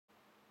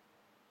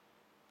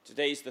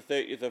Today's the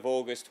 30th of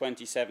August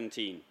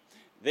 2017.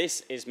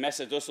 This is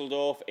Messe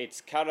Dusseldorf.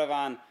 It's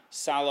Caravan,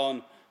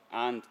 Salon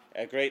and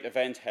a great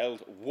event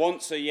held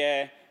once a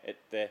year at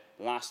the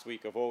last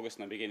week of August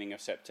and the beginning of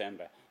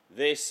September.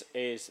 This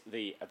is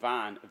the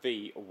van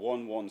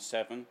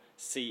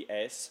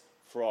V117CS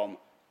from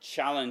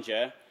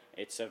Challenger.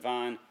 It's a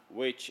van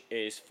which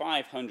is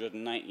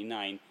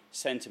 599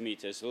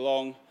 centimeters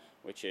long,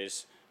 which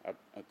is a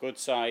good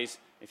size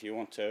if you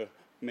want to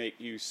make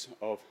use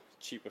of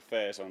cheaper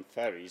fares on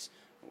ferries,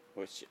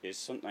 which is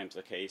sometimes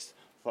the case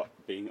for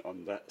being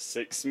under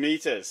 6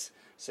 meters.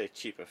 Say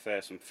cheaper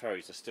fares from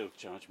ferries are still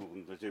charge more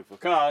than they do for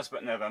cars,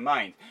 but never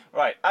mind.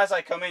 Right, as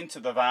I come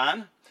into the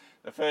van,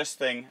 the first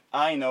thing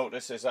I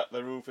notice is that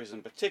the roof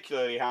isn't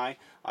particularly high.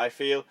 I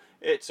feel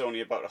it's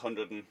only about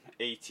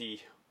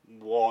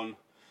 181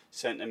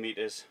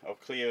 centimeters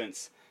of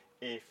clearance,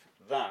 if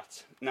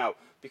that. Now,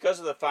 because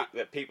of the fact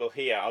that people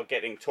here are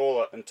getting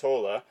taller and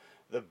taller,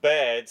 the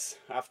beds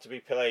have to be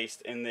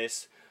placed in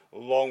this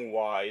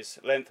lengthwise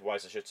I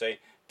should say,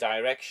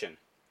 direction.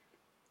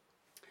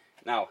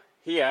 Now,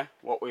 here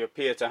what we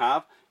appear to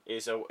have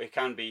is it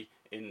can be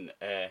in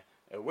a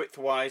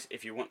widthwise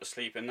if you want to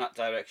sleep in that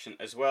direction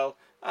as well,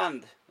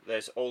 and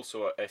there's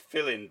also a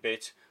fill-in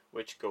bit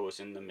which goes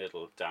in the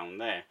middle down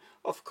there.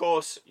 Of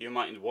course, you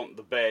mightn't want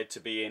the bed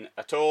to be in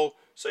at all,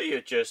 so you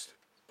just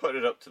put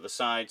it up to the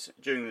sides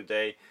during the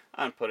day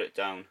and put it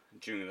down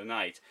during the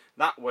night.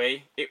 That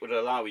way it would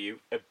allow you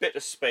a bit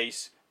of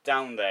space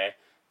down there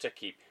to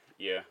keep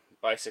your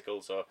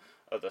bicycles or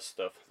other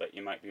stuff that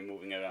you might be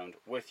moving around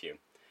with you.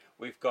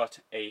 We've got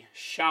a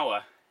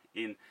shower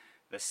in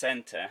the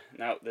center.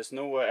 Now, there's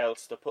nowhere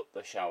else to put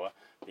the shower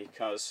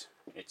because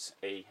it's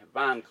a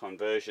van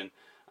conversion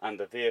and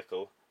the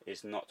vehicle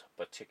is not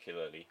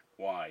particularly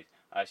wide.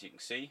 As you can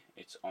see,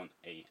 it's on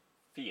a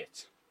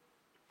Fiat.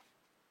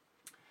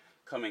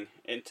 Coming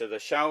into the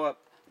shower,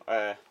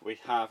 we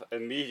have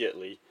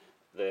immediately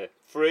the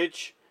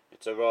fridge.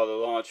 It's a rather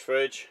large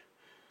fridge,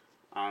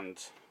 and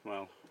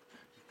well,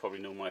 you probably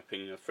know my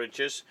opinion of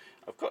fridges.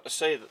 I've got to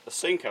say that the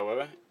sink,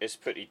 however, is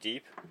pretty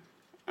deep,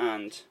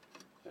 and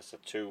there's a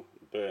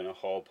 2-burner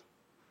hob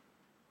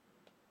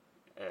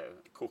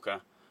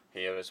cooker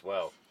here as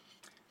well.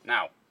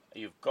 Now,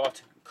 you've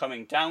got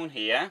coming down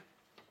here,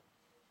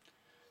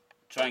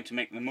 trying to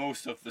make the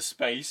most of the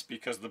space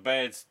because the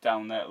bed's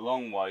down there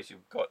longwise.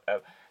 You've got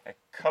a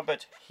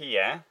cupboard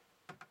here,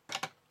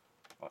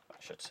 well, I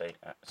should say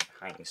it's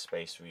hanging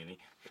space really,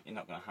 but you're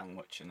not going to hang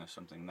much in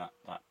something that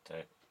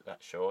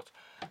short,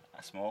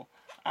 small.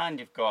 And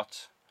you've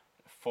got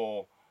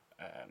 4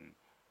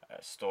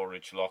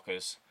 storage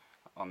lockers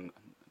on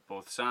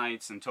both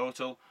sides in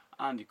total,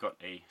 and you've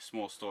got a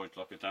small storage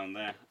locker down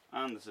there,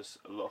 and there's this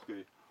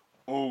locker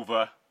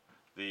over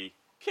the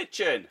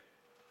kitchen.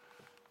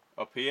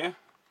 Up here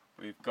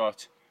we've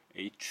got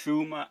a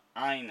Truma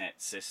iNet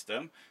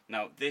system.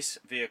 Now, this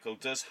vehicle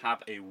does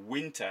have a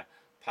winter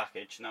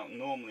package. Now,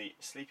 normally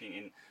sleeping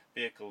in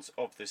vehicles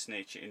of this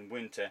nature in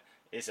winter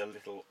is a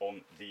little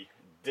on the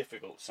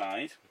difficult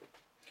side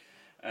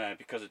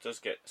because it does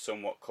get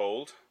somewhat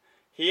cold.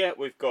 Here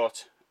we've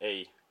got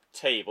a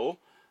table,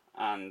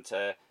 and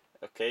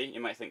okay, you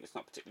might think it's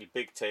not a particularly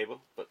big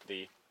table, but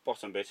the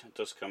bottom bit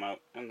does come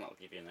out and that'll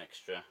give you an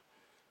extra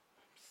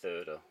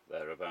third or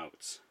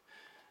thereabouts.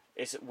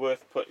 Is it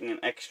worth putting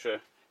an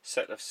extra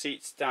set of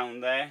seats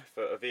down there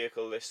for a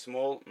vehicle this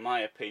small?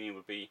 My opinion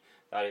would be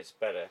that it's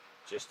better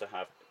just to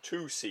have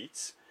 2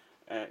 seats,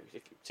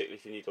 particularly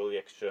if you need all the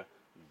extra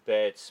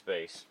bed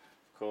space.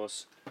 Of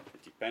course,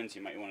 it depends,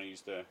 you might want to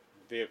use the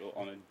vehicle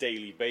on a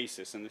daily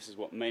basis, and this is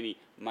what many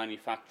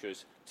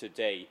manufacturers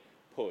today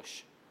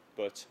push.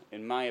 But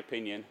in my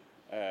opinion,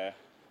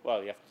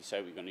 well, you have to decide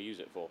what you're going to use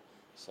it for,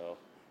 so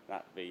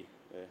that'd be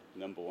the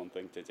 #1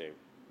 thing to do.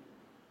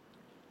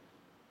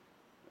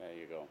 There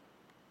you go.